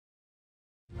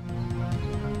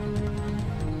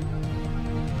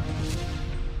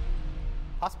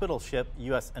Hospital ship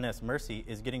USNS Mercy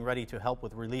is getting ready to help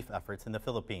with relief efforts in the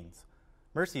Philippines.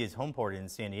 Mercy is homeported in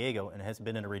San Diego and has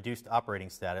been in a reduced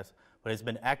operating status, but has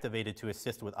been activated to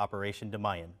assist with Operation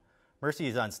Damayan. Mercy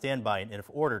is on standby and, if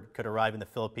ordered, could arrive in the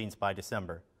Philippines by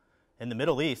December. In the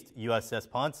Middle East, USS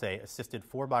Ponce assisted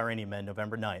 4 Bahraini men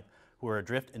November 9th who were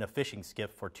adrift in a fishing skiff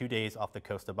for 2 days off the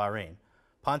coast of Bahrain.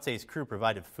 Ponce's crew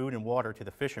provided food and water to the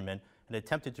fishermen and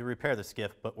attempted to repair the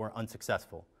skiff but were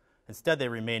unsuccessful. Instead, they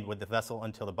remained with the vessel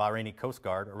until the Bahraini Coast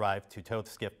Guard arrived to tow the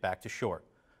skiff back to shore.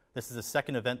 This is the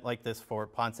second event like this for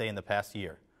Ponce in the past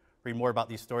year. Read more about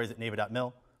these stories at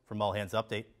Navy.mil. From All Hands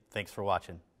Update, thanks for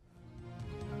watching.